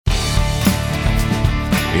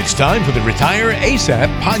It's time for the Retire ASAP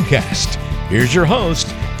podcast. Here's your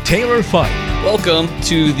host, Taylor Fike. Welcome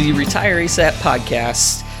to the Retire ASAP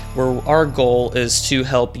podcast, where our goal is to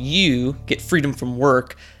help you get freedom from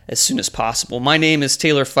work as soon as possible. My name is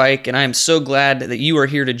Taylor Fike, and I am so glad that you are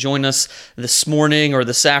here to join us this morning or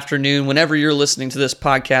this afternoon. Whenever you're listening to this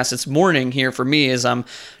podcast, it's morning here for me as I'm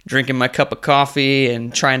drinking my cup of coffee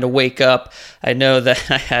and trying to wake up. I know that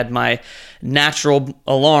I had my natural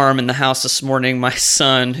alarm in the house this morning. My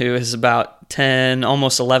son, who is about 10,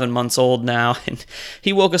 almost 11 months old now, and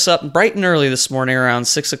he woke us up bright and early this morning around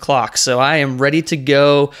 6 o'clock. So I am ready to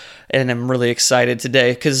go, and I'm really excited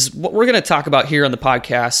today because what we're going to talk about here on the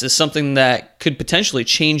podcast is something that could potentially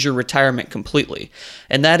change your retirement completely,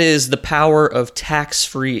 and that is the power of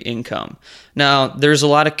tax-free income. Now, there's a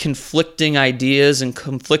lot of conflicting ideas and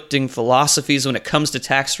conflicting philosophies when it comes to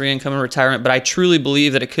tax-free income and retirement, but I truly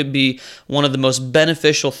believe that it could be one of the most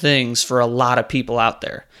beneficial things for a lot of people out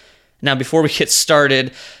there. Now, before we get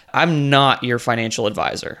started, I'm not your financial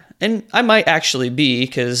advisor. And I might actually be,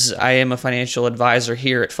 because I am a financial advisor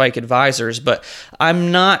here at Fike Advisors, but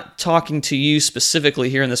I'm not talking to you specifically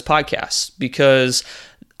here in this podcast because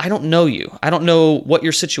I don't know you. I don't know what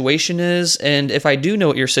your situation is, and if I do know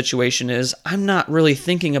what your situation is, I'm not really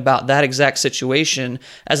thinking about that exact situation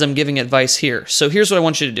as I'm giving advice here. So here's what I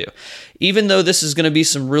want you to do. Even though this is going to be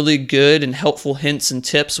some really good and helpful hints and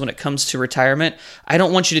tips when it comes to retirement, I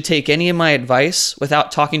don't want you to take any of my advice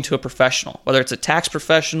without talking to a professional, whether it's a tax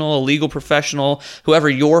professional, a legal professional, whoever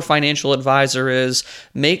your financial advisor is.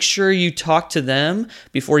 Make sure you talk to them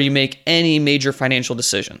before you make any major financial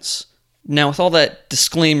decisions. Now, with all that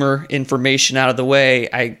disclaimer information out of the way,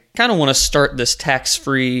 I kind of want to start this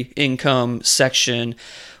tax-free income section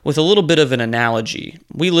with a little bit of an analogy.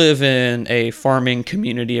 We live in a farming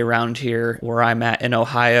community around here where I'm at in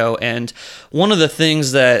Ohio, and one of the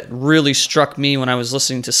things that really struck me when I was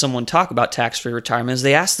listening to someone talk about tax-free retirement is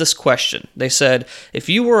they asked this question. They said, if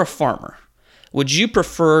you were a farmer, would you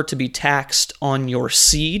prefer to be taxed on your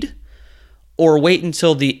seed or wait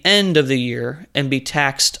until the end of the year and be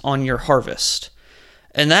taxed on your harvest?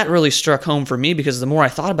 And that really struck home for me because the more I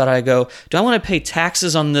thought about it, I go, do I want to pay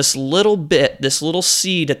taxes on this little bit, this little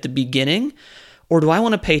seed at the beginning, or do I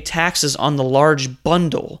want to pay taxes on the large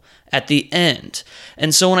bundle at the end?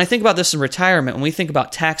 And so when I think about this in retirement, when we think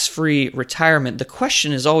about tax-free retirement, the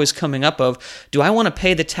question is always coming up of, do I want to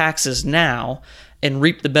pay the taxes now and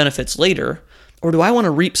reap the benefits later, or do I want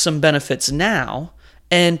to reap some benefits now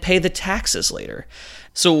and pay the taxes later?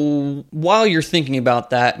 So while you're thinking about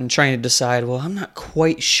that and trying to decide, well, I'm not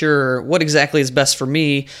quite sure what exactly is best for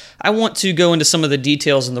me, I want to go into some of the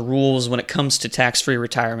details and the rules when it comes to tax-free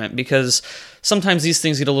retirement because sometimes these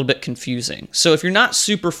things get a little bit confusing. So if you're not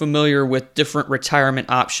super familiar with different retirement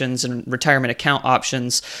options and retirement account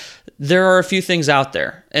options, there are a few things out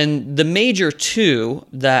there. And the major two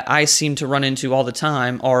that I seem to run into all the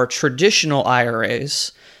time are traditional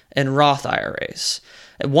IRAs and Roth IRAs.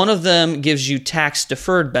 One of them gives you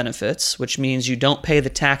tax-deferred benefits, which means you don't pay the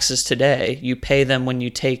taxes today. You pay them when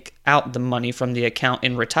you take out the money from the account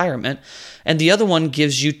in retirement. And the other one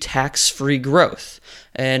gives you tax-free growth.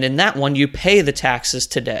 And in that one, you pay the taxes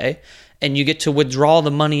today, and you get to withdraw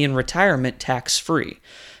the money in retirement tax-free.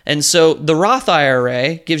 And so the Roth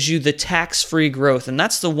IRA gives you the tax-free growth, and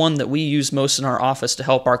that's the one that we use most in our office to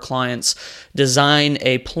help our clients design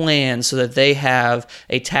a plan so that they have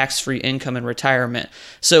a tax-free income in retirement.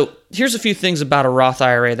 So here's a few things about a Roth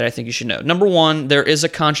IRA that I think you should know. Number one, there is a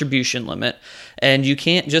contribution limit, and you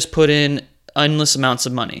can't just put in endless amounts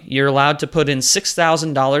of money. You're allowed to put in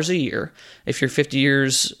 $6,000 a year. If you're 50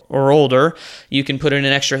 years or older, you can put in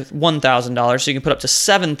an extra $1,000, so you can put up to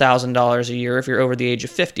 $7,000 a year if you're over the age of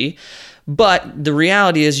 50. But the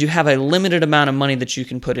reality is you have a limited amount of money that you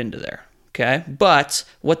can put into there. Okay? But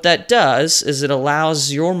what that does is it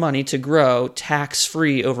allows your money to grow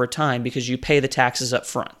tax-free over time because you pay the taxes up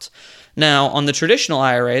front. Now, on the traditional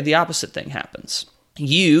IRA, the opposite thing happens.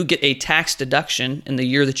 You get a tax deduction in the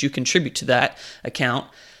year that you contribute to that account,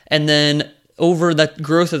 and then over the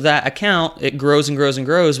growth of that account, it grows and grows and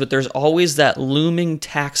grows, but there's always that looming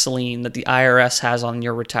tax lien that the IRS has on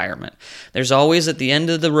your retirement. There's always at the end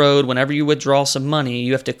of the road, whenever you withdraw some money,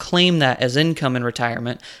 you have to claim that as income in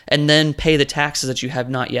retirement and then pay the taxes that you have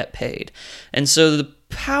not yet paid. And so the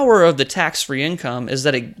power of the tax-free income is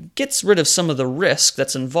that it gets rid of some of the risk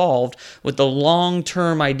that's involved with the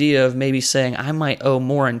long-term idea of maybe saying, I might owe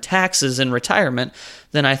more in taxes in retirement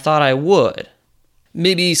than I thought I would.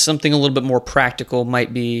 Maybe something a little bit more practical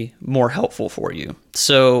might be more helpful for you.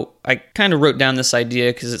 So I kind of wrote down this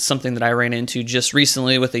idea because it's something that I ran into just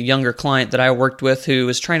recently with a younger client that I worked with who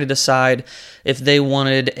was trying to decide if they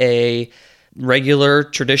wanted a regular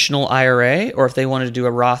traditional IRA or if they wanted to do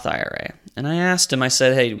a Roth IRA. And I asked him, I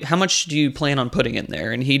said, hey, how much do you plan on putting in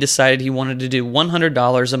there? And he decided he wanted to do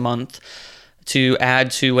 $100 a month to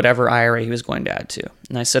add to whatever IRA he was going to add to.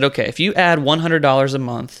 And I said, okay, if you add $100 a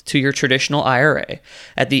month to your traditional IRA,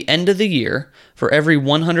 at the end of the year, for every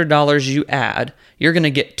 $100 you add, you're going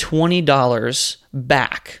to get $20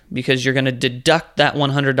 back because you're going to deduct that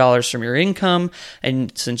 $100 from your income.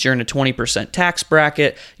 And since you're in a 20% tax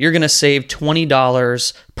bracket, you're going to save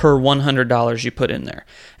 $20 per $100 you put in there.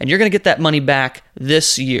 And you're going to get that money back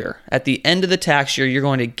this year. At the end of the tax year, you're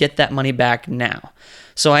going to get that money back now.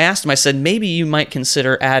 So I asked him, I said, maybe you might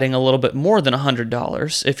consider adding a little bit more than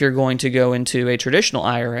 $100 if you're going to go into a traditional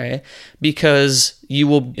IRA because you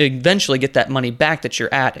will eventually get that money back that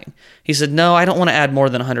you're adding. He said, no, I don't want to add more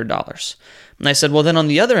than $100. And I said, well, then on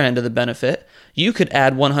the other end of the benefit, you could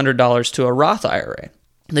add $100 to a Roth IRA.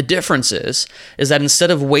 The difference is that instead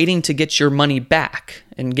of waiting to get your money back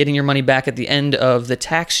and getting your money back at the end of the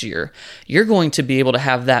tax year, you're going to be able to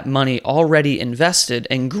have that money already invested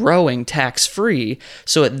and growing tax-free.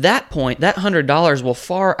 So at that point, that $100 will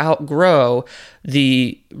far outgrow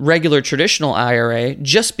the regular traditional IRA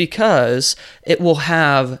just because it will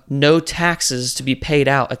have no taxes to be paid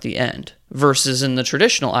out at the end. Versus in the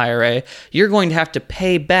traditional IRA, you're going to have to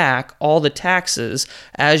pay back all the taxes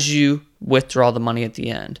as you withdraw the money at the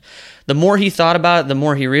end. The more he thought about it, the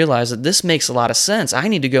more he realized that this makes a lot of sense. I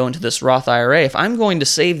need to go into this Roth IRA. If I'm going to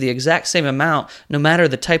save the exact same amount, no matter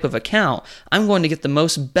the type of account, I'm going to get the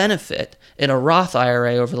most benefit in a Roth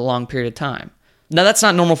IRA over the long period of time. Now, that's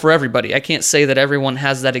not normal for everybody. I can't say that everyone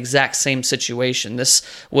has that exact same situation. This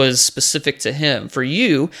was specific to him. For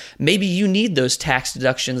you, maybe you need those tax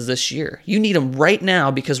deductions this year. You need them right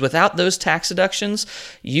now because without those tax deductions,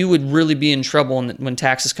 you would really be in trouble when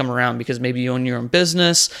taxes come around because maybe you own your own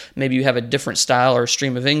business, maybe you have a different style or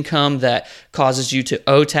stream of income that causes you to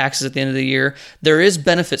owe taxes at the end of the year. There is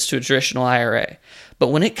benefits to a traditional IRA. But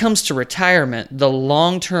when it comes to retirement, the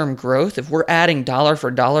long-term growth, if we're adding dollar for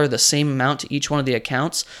dollar the same amount to each one of the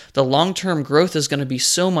accounts, the long-term growth is going to be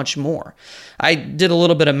so much more. I did a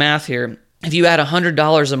little bit of math here. If you add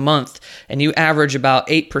 $100 a month and you average about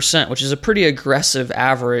 8%, which is a pretty aggressive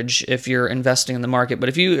average if you're investing in the market, but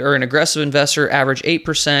if you are an aggressive investor, average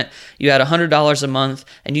 8%, you add $100 a month,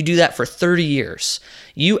 and you do that for 30 years,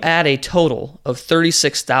 you add a total of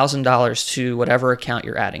 $36,000 to whatever account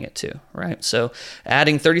you're adding it to, right? So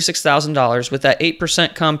adding $36,000 with that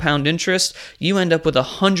 8% compound interest, you end up with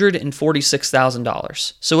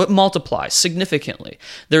 $146,000. So it multiplies significantly.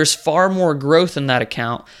 There's far more growth in that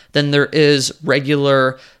account than there is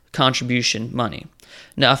regular contribution money.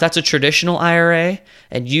 Now, if that's a traditional IRA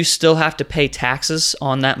and you still have to pay taxes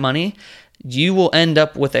on that money, you will end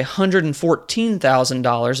up with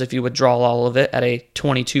 $114,000 if you withdraw all of it at a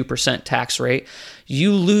 22% tax rate.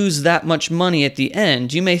 You lose that much money at the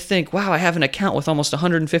end. You may think, wow, I have an account with almost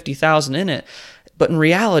 $150,000 in it. But in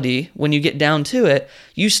reality, when you get down to it,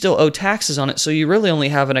 you still owe taxes on it. So you really only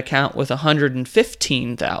have an account with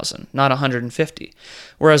 $115,000, not $150,000.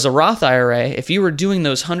 Whereas a Roth IRA, if you were doing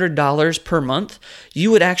those $100 per month,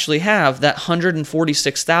 you would actually have that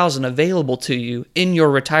 $146,000 available to you in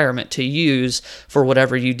your retirement to use for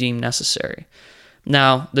whatever you deem necessary.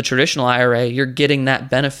 Now, the traditional IRA, you're getting that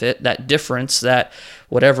benefit, that difference, that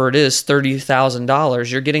whatever it is,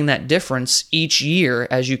 $30,000, you're getting that difference each year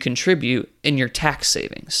as you contribute in your tax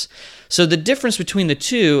savings. So the difference between the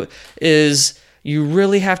two is you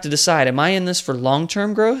really have to decide, am I in this for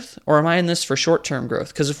long-term growth or am I in this for short-term growth?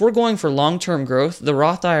 Because if we're going for long-term growth, the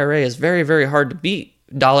Roth IRA is very, very hard to beat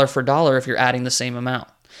dollar for dollar if you're adding the same amount.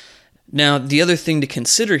 Now, the other thing to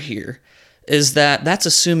consider here is that that's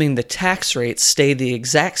assuming the tax rates stay the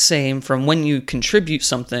exact same from when you contribute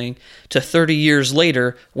something to 30 years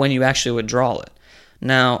later when you actually withdraw it.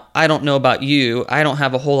 Now, I don't know about you. I don't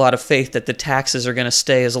have a whole lot of faith that the taxes are going to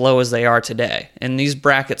stay as low as they are today. And these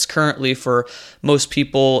brackets currently for most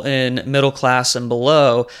people in middle class and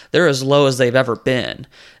below, they're as low as they've ever been.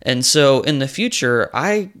 And so in the future,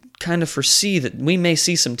 I kind of foresee that we may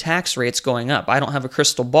see some tax rates going up. I don't have a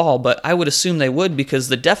crystal ball, but I would assume they would because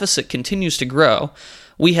the deficit continues to grow.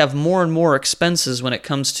 We have more and more expenses when it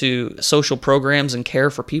comes to social programs and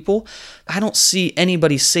care for people. I don't see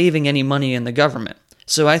anybody saving any money in the government.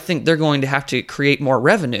 So I think they're going to have to create more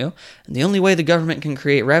revenue, and the only way the government can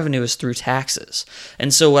create revenue is through taxes.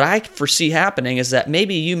 And so what I foresee happening is that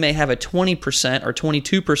maybe you may have a 20% or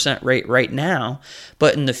 22% rate right now,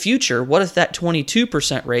 but in the future, what if that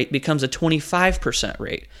 22% rate becomes a 25%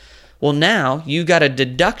 rate? Well, now you got a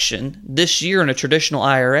deduction this year in a traditional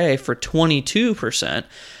IRA for 22%,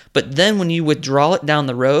 But then when you withdraw it down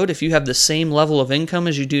the road, if you have the same level of income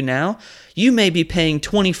as you do now, you may be paying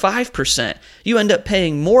 25%. You end up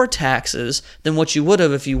paying more taxes than what you would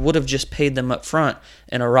have if you would have just paid them up front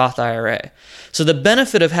in a Roth IRA. So the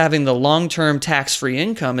benefit of having the long-term tax-free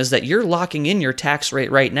income is that you're locking in your tax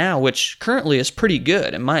rate right now, which currently is pretty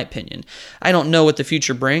good, in my opinion. I don't know what the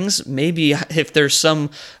future brings. Maybe if there's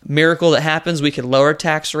some miracle that happens, we could lower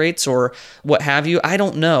tax rates or what have you. I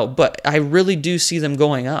don't know, but I really do see them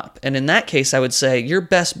going up. And in that case, I would say your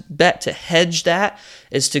best bet to hedge that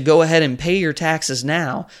is to go ahead and pay your taxes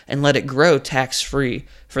now and let it grow tax-free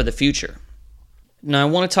for the future. Now, I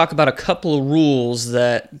want to talk about a couple of rules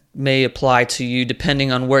that may apply to you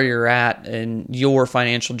depending on where you're at in your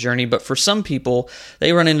financial journey. But for some people,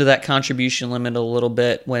 they run into that contribution limit a little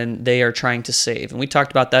bit when they are trying to save. And we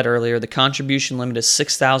talked about that earlier. The contribution limit is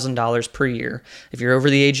 $6,000 per year. If you're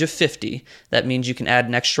over the age of 50, that means you can add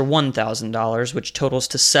an extra $1,000, which totals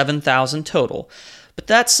to $7,000 total. But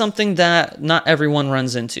that's something that not everyone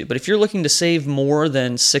runs into. But if you're looking to save more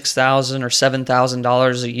than $6,000 or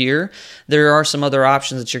 $7,000 a year, there are some other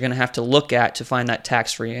options that you're going to have to look at to find that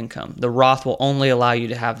tax-free income. The Roth will only allow you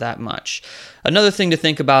to have that much. Another thing to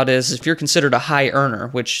think about is if you're considered a high earner,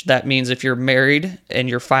 which that means if you're married and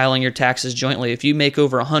you're filing your taxes jointly, if you make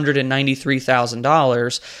over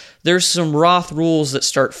 $193,000, there's some Roth rules that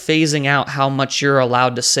start phasing out how much you're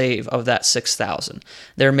allowed to save of that $6,000.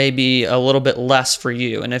 There may be a little bit less for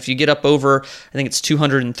you. And if you get up over, I think it's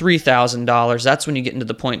 $203,000, that's when you get into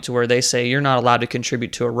the point to where they say you're not allowed to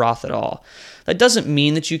contribute to a Roth at all. That doesn't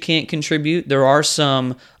mean that you can't contribute. There are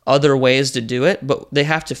some other ways to do it, but they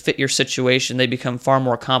have to fit your situation. They become far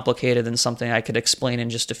more complicated than something I could explain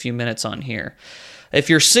in just a few minutes on here. If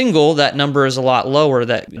you're single, that number is a lot lower,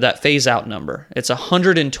 that phase-out number. It's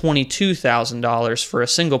 $122,000 for a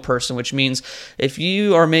single person, which means if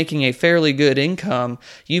you are making a fairly good income,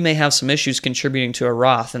 you may have some issues contributing to a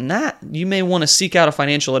Roth. And that, you may want to seek out a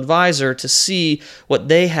financial advisor to see what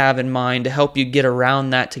they have in mind to help you get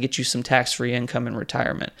around that to get you some tax-free income in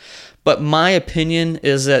retirement. But my opinion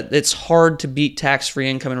is that it's hard to beat tax-free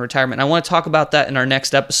income in retirement. And I want to talk about that in our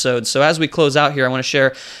next episode. So as we close out here, I want to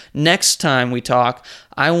share, next time we talk,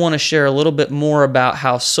 I want to share a little bit more about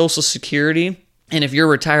how Social Security, and if you're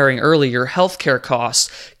retiring early, your healthcare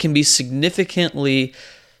costs can be significantly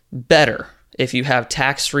better if you have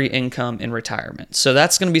tax-free income in retirement. So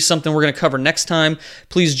that's going to be something we're going to cover next time.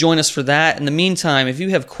 Please join us for that. In the meantime, if you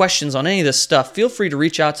have questions on any of this stuff, feel free to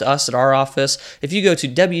reach out to us at our office. If you go to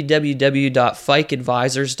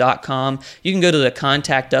www.fikeadvisors.com, you can go to the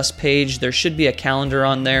Contact Us page. There should be a calendar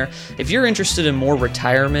on there. If you're interested in more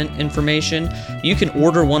retirement information, you can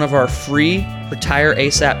order one of our free Retire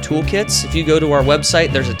ASAP toolkits. If you go to our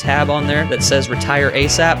website, there's a tab on there that says Retire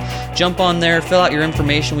ASAP. Jump on there, fill out your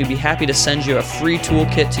information. We'd be happy to send you a free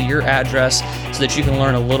toolkit to your address so that you can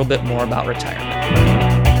learn a little bit more about retirement.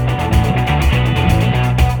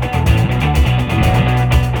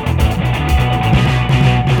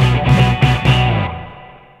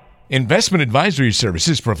 Investment advisory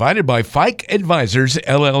services provided by Fike Advisors,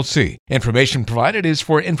 LLC. Information provided is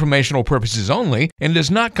for informational purposes only and does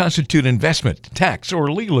not constitute investment, tax, or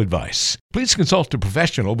legal advice. Please consult a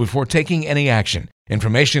professional before taking any action.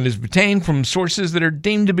 Information is obtained from sources that are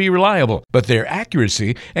deemed to be reliable, but their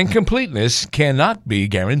accuracy and completeness cannot be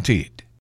guaranteed.